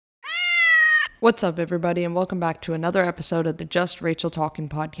What's up, everybody, and welcome back to another episode of the Just Rachel Talking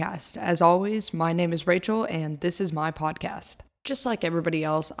podcast. As always, my name is Rachel, and this is my podcast. Just like everybody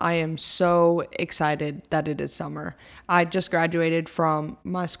else, I am so excited that it is summer. I just graduated from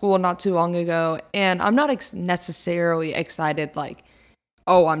my school not too long ago, and I'm not necessarily excited like,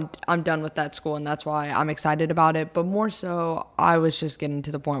 oh, I'm done with that school, and that's why I'm excited about it. But more so, I was just getting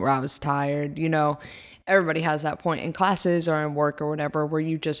to the point where I was tired. Everybody has that point in classes or in work or whatever where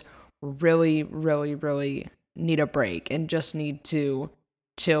you just really, really, really need a break and just need to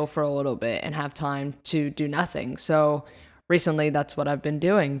chill for a little bit and have time to do nothing. So recently, that's what I've been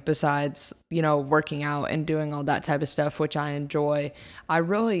doing besides, working out and doing all that type of stuff, which I enjoy. I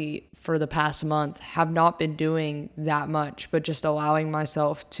really, for the past month, have not been doing that much, but just allowing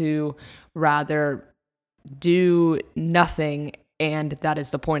myself to rather do nothing. And that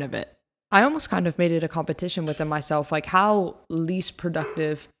is the point of it. I almost kind of made it a competition within myself, like how least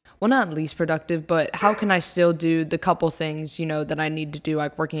productive, well, not least productive, but how can I still do the couple things, that I need to do,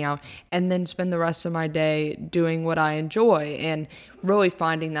 like working out, and then spend the rest of my day doing what I enjoy and really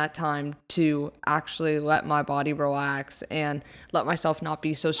finding that time to actually let my body relax and let myself not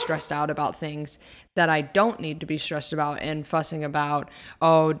be so stressed out about things that I don't need to be stressed about and fussing about,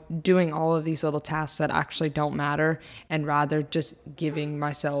 doing all of these little tasks that actually don't matter, and rather just giving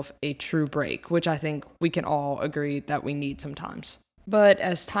myself a true break, which I think we can all agree that we need sometimes. But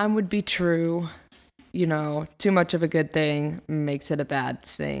as time would be true, too much of a good thing makes it a bad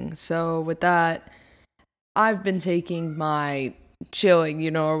thing. So with that, I've been taking my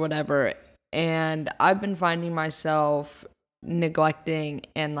chilling, or whatever, and I've been finding myself neglecting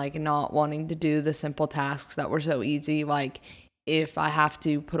and like not wanting to do the simple tasks that were so easy. Like if I have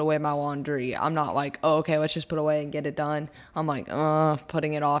to put away my laundry, I'm not like, oh, okay, let's just put away and get it done. I'm like,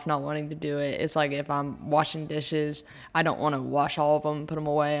 putting it off, not wanting to do it. It's like if I'm washing dishes, I don't want to wash all of them, put them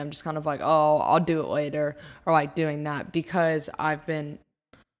away. I'm just kind of like, oh, I'll do it later, or like doing that because I've been,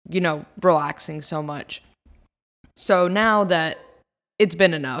 relaxing so much. So now that it's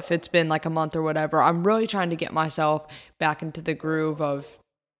been enough, it's been like a month or whatever, I'm really trying to get myself back into the groove of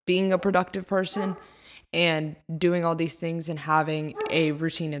being a productive person and doing all these things and having a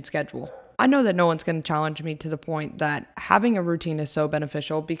routine and schedule. I know that no one's going to challenge me to the point that having a routine is so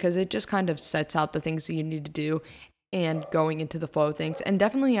beneficial because it just kind of sets out the things that you need to do and going into the flow of things. And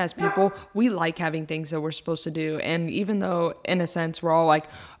definitely as people, we like having things that we're supposed to do. And even though in a sense we're all like,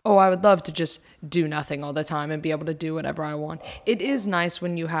 oh, I would love to just do nothing all the time and be able to do whatever I want, it is nice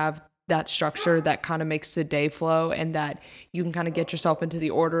when you have that structure that kind of makes the day flow and that you can kind of get yourself into the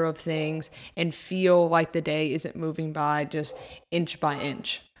order of things and feel like the day isn't moving by just inch by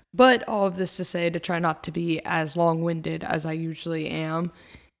inch. But all of this to say, to try not to be as long-winded as I usually am,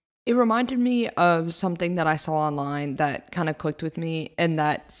 it reminded me of something that I saw online that kind of clicked with me and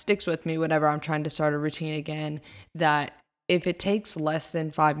that sticks with me whenever I'm trying to start a routine again, that if it takes less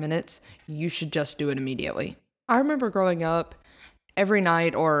than 5 minutes, you should just do it immediately. I remember growing up every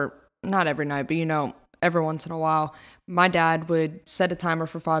night, or not every night, but every once in a while, my dad would set a timer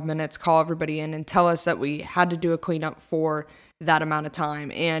for 5 minutes, call everybody in, and tell us that we had to do a cleanup for that amount of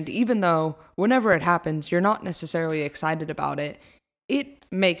time. And even though whenever it happens, you're not necessarily excited about it, it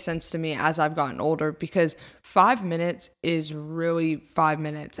makes sense to me as I've gotten older because 5 minutes is really 5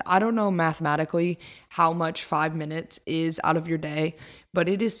 minutes. I don't know mathematically how much 5 minutes is out of your day, but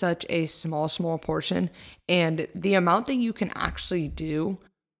it is such a small portion. And the amount that you can actually do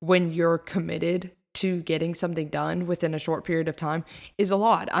when you're committed to getting something done within a short period of time is a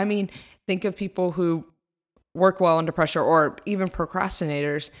lot. I mean, think of people who work well under pressure or even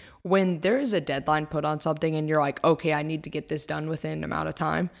procrastinators. When there is a deadline put on something and you're like, okay, I need to get this done within an amount of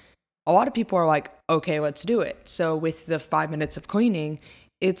time, a lot of people are like, okay, let's do it. So with the 5 minutes of cleaning,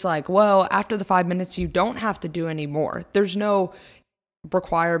 it's like, well, after the 5 minutes, you don't have to do any more. There's no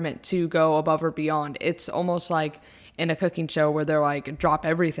requirement to go above or beyond. It's almost like in a cooking show where they're like, drop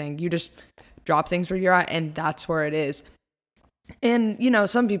everything. You just drop things where you're at, and that's where it is. And,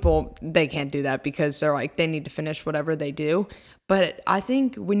 some people, they can't do that because they're like, they need to finish whatever they do. But I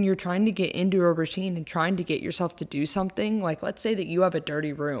think when you're trying to get into a routine and trying to get yourself to do something, like let's say that you have a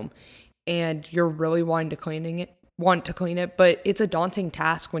dirty room and you're really want to clean it, but it's a daunting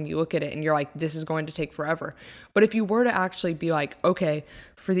task when you look at it and you're like, this is going to take forever. But if you were to actually be like, okay,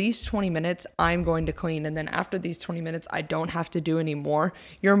 for these 20 minutes, I'm going to clean, and then after these 20 minutes, I don't have to do any more,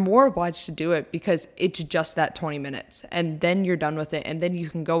 you're more obliged to do it because it's just that 20 minutes, and then you're done with it, and then you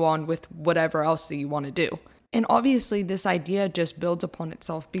can go on with whatever else that you want to do. And obviously, this idea just builds upon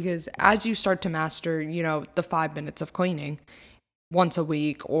itself because as you start to master, the 5 minutes of cleaning, once a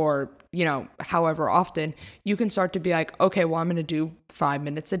week or, however often, you can start to be like, okay, well, I'm going to do 5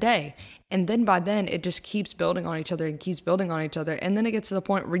 minutes a day. And then by then it just keeps building on each other and keeps building on each other. And then it gets to the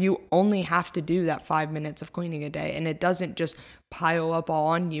point where you only have to do that 5 minutes of cleaning a day. And it doesn't just pile up all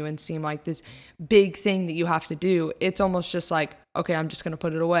on you and seem like this big thing that you have to do. It's almost just like, okay, I'm just going to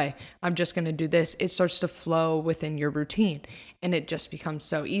put it away. I'm just going to do this. It starts to flow within your routine and it just becomes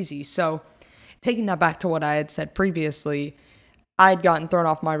so easy. So taking that back to what I had said previously, I'd gotten thrown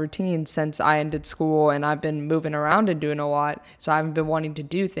off my routine since I ended school and I've been moving around and doing a lot. So I haven't been wanting to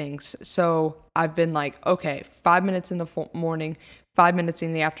do things. So I've been like, okay, 5 minutes in the morning, 5 minutes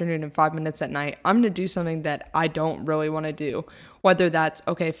in the afternoon, and 5 minutes at night. I'm going to do something that I don't really want to do. Whether that's,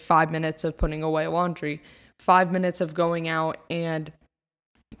 okay, 5 minutes of putting away laundry, 5 minutes of going out and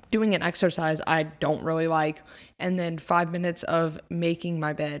doing an exercise I don't really like, and then 5 minutes of making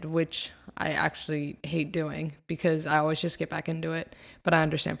my bed, which I actually hate doing because I always just get back into it. But I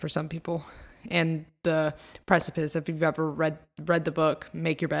understand for some people. And the precipice, if you've ever read the book,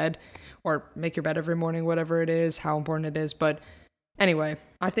 Make Your Bed, or Make Your Bed Every Morning, whatever it is, how important it is. But anyway,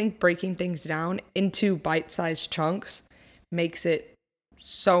 I think breaking things down into bite-sized chunks makes it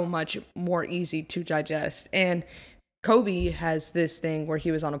so much more easy to digest. And Kobe has this thing where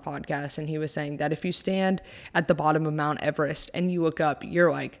he was on a podcast and he was saying that if you stand at the bottom of Mount Everest and you look up,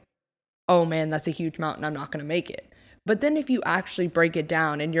 you're like, oh man, that's a huge mountain, I'm not going to make it. But then if you actually break it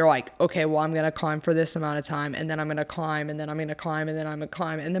down and you're like, okay, well, I'm going to climb for this amount of time, and then I'm going to climb, and then I'm going to climb, and then I'm going to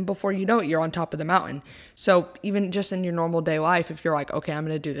climb, and then before you know it, you're on top of the mountain. So even just in your normal day life, if you're like, okay, I'm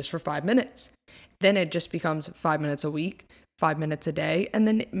going to do this for 5 minutes, then it just becomes 5 minutes a week, 5 minutes a day. And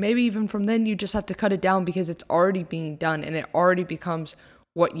then maybe even from then, you just have to cut it down because it's already being done and it already becomes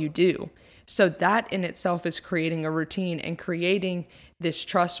what you do. So that in itself is creating a routine and creating this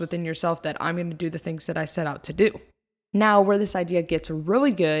trust within yourself that I'm going to do the things that I set out to do. Now, where this idea gets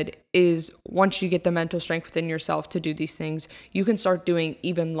really good is once you get the mental strength within yourself to do these things, you can start doing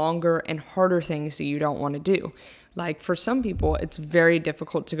even longer and harder things that you don't want to do. Like for some people, it's very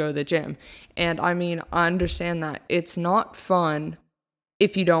difficult to go to the gym. And I mean, I understand that it's not fun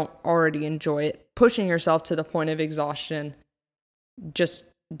if you don't already enjoy it, pushing yourself to the point of exhaustion just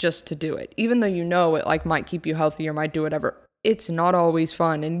to do it. Even though you know it like might keep you healthy or might do whatever, it's not always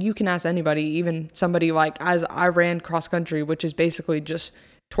fun. And you can ask anybody, even somebody like, as I ran cross country, which is basically just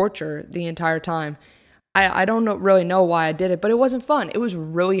torture the entire time. I don't really know why I did it, but it wasn't fun. It was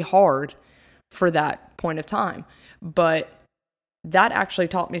really hard for that point of time. But that actually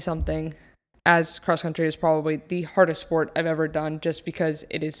taught me something, as cross country is probably the hardest sport I've ever done just because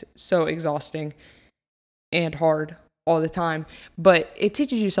it is so exhausting and hard all the time. But it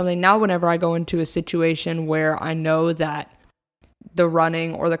teaches you something. Now whenever I go into a situation where I know that the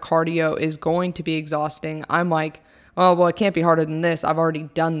running or the cardio is going to be exhausting, I'm like, oh, well, it can't be harder than this. I've already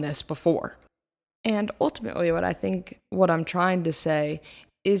done this before. And ultimately what I'm trying to say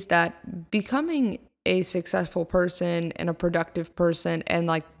is that becoming a successful person and a productive person and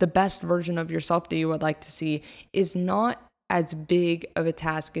like the best version of yourself that you would like to see is not as big of a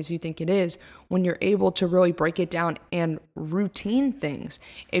task as you think it is when you're able to really break it down and routine things.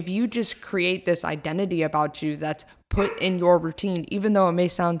 If you just create this identity about you that's put in your routine, even though it may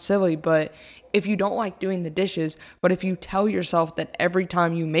sound silly, but if you don't like doing the dishes, but if you tell yourself that every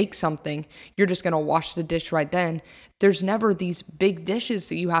time you make something, you're just going to wash the dish right then, there's never these big dishes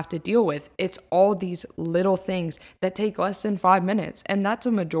that you have to deal with. It's all these little things that take less than 5 minutes. And that's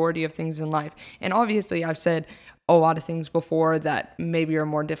a majority of things in life. And obviously I've said a lot of things before that maybe are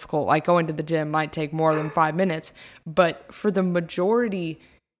more difficult, like going to the gym might take more than 5 minutes. But for the majority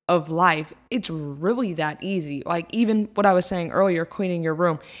of life, it's really that easy. Like even what I was saying earlier, cleaning your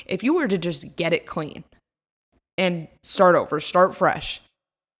room. If you were to just get it clean and start over, start fresh,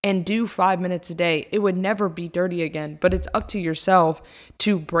 and do 5 minutes a day, it would never be dirty again. But it's up to yourself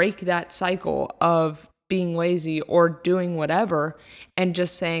to break that cycle of being lazy or doing whatever and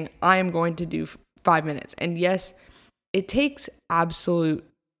just saying, I am going to do 5 minutes. And yes, it takes absolute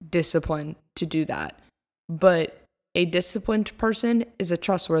discipline to do that. But a disciplined person is a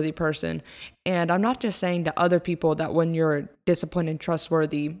trustworthy person. And I'm not just saying to other people that when you're disciplined and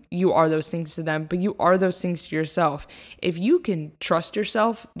trustworthy, you are those things to them, but you are those things to yourself. If you can trust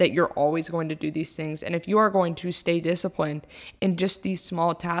yourself that you're always going to do these things, and if you are going to stay disciplined in just these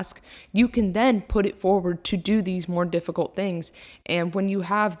small tasks, you can then put it forward to do these more difficult things. And when you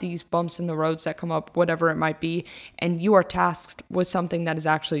have these bumps in the roads that come up, whatever it might be, and you are tasked with something that is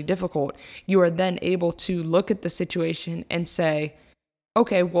actually difficult, you are then able to look at the situation and say,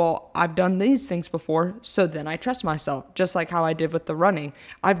 okay, well, I've done these things before, so then I trust myself, just like how I did with the running.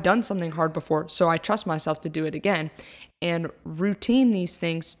 I've done something hard before, so I trust myself to do it again. And routine these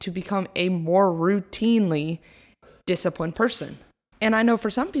things to become a more routinely disciplined person. And I know for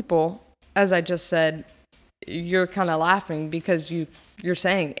some people, as I just said, you're kind of laughing because you're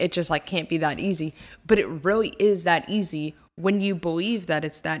saying it just like can't be that easy, but it really is that easy when you believe that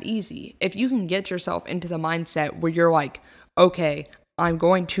it's that easy. If you can get yourself into the mindset where you're like, okay, I'm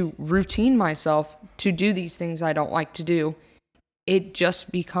going to routine myself to do these things I don't like to do, it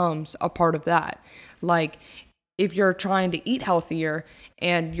just becomes a part of that. Like, if you're trying to eat healthier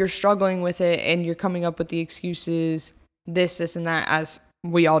and you're struggling with it and you're coming up with the excuses, this, and that, as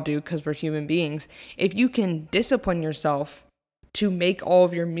we all do because we're human beings, if you can discipline yourself to make all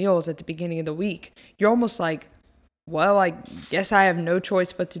of your meals at the beginning of the week, you're almost like, well, I guess I have no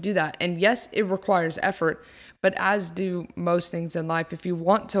choice but to do that. And yes, it requires effort, but as do most things in life, if you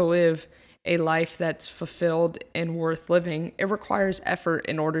want to live a life that's fulfilled and worth living, it requires effort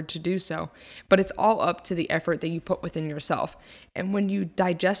in order to do so. But it's all up to the effort that you put within yourself. And when you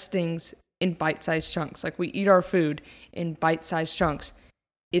digest things in bite-sized chunks, like we eat our food in bite-sized chunks,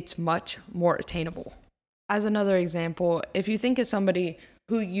 it's much more attainable. As another example, if you think of somebody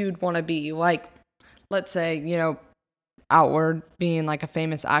who you'd want to be, like, let's say, Outward being like a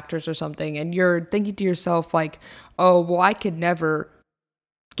famous actress or something, and you're thinking to yourself like, oh, well, I could never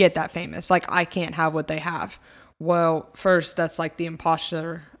get that famous. Like, I can't have what they have. Well, first, that's like the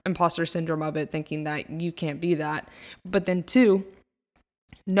imposter syndrome of it, thinking that you can't be that. But then two,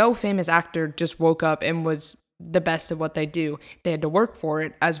 no famous actor just woke up and was the best at what they do. They had to work for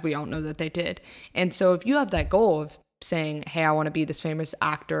it, as we all know that they did. And so if you have that goal of saying, hey, I want to be this famous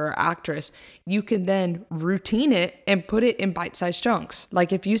actor or actress, you can then routine it and put it in bite-sized chunks.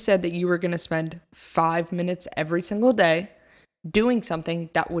 Like if you said that you were going to spend 5 minutes every single day doing something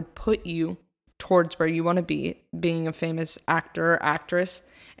that would put you towards where you want to be, being a famous actor or actress,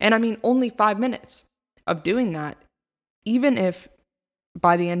 and I mean only 5 minutes of doing that, even if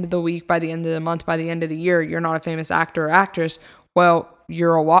by the end of the week, by the end of the month, by the end of the year, you're not a famous actor or actress, well,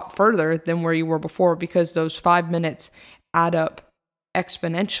 you're a lot further than where you were before because those 5 minutes add up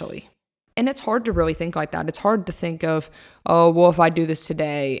exponentially. And it's hard to really think like that. It's hard to think of, oh, well, if I do this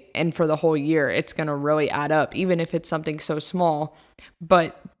today and for the whole year, it's going to really add up, even if it's something so small.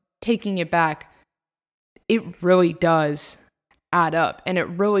 But taking it back, it really does add up. And it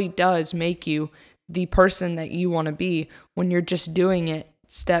really does make you the person that you want to be when you're just doing it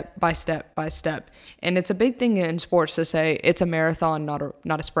step by step by step. And it's a big thing in sports to say it's a marathon,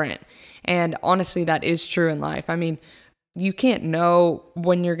 not a sprint. And honestly, that is true in life. I mean, you can't know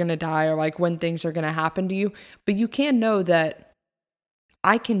when you're going to die or like when things are going to happen to you, but you can know that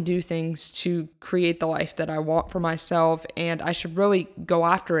I can do things to create the life that I want for myself, and I should really go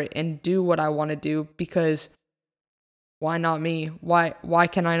after it and do what I want to do, because why not me? Why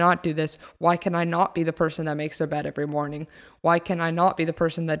can I not do this? Why can I not be the person that makes their bed every morning? Why can I not be the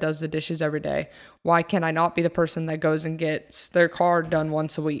person that does the dishes every day? Why can I not be the person that goes and gets their car done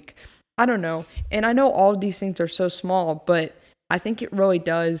once a week? I don't know. And I know all of these things are so small, but I think it really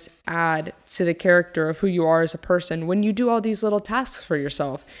does add to the character of who you are as a person when you do all these little tasks for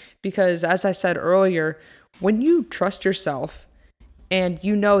yourself. Because as I said earlier, when you trust yourself and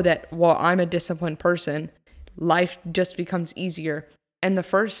you know that, well, I'm a disciplined person, life just becomes easier. And the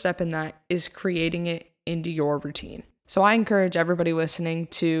first step in that is creating it into your routine. So I encourage everybody listening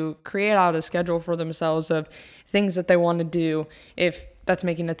to create out a schedule for themselves of things that they want to do, if that's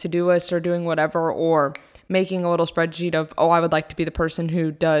making a to-do list or doing whatever, or making a little spreadsheet of, oh, I would like to be the person who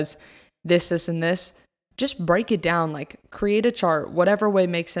does this, and this. Just break it down, like create a chart, whatever way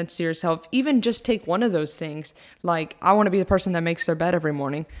makes sense to yourself. Even just take one of those things. Like, I want to be the person that makes their bed every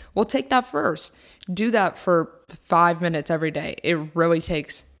morning. Well, take that first. Do that for 5 minutes every day. It really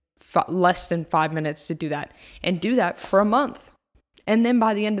takes less than 5 minutes to do that. And do that for a month. And then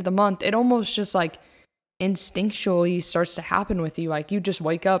by the end of the month, it almost just like instinctually starts to happen with you. Like, you just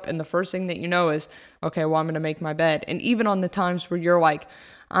wake up and the first thing that you know is, okay, well, I'm going to make my bed. And even on the times where you're like,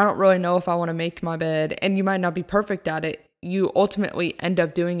 I don't really know if I want to make my bed, and you might not be perfect at it, you ultimately end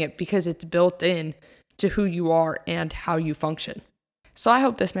up doing it because it's built in to who you are and how you function. So I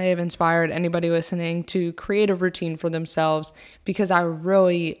hope this may have inspired anybody listening to create a routine for themselves, because I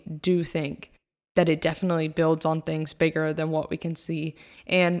really do think that it definitely builds on things bigger than what we can see.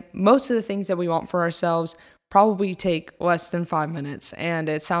 And most of the things that we want for ourselves probably take less than 5 minutes. And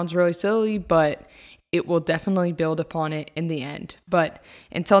it sounds really silly, but it will definitely build upon it in the end. But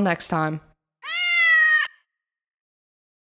until next time,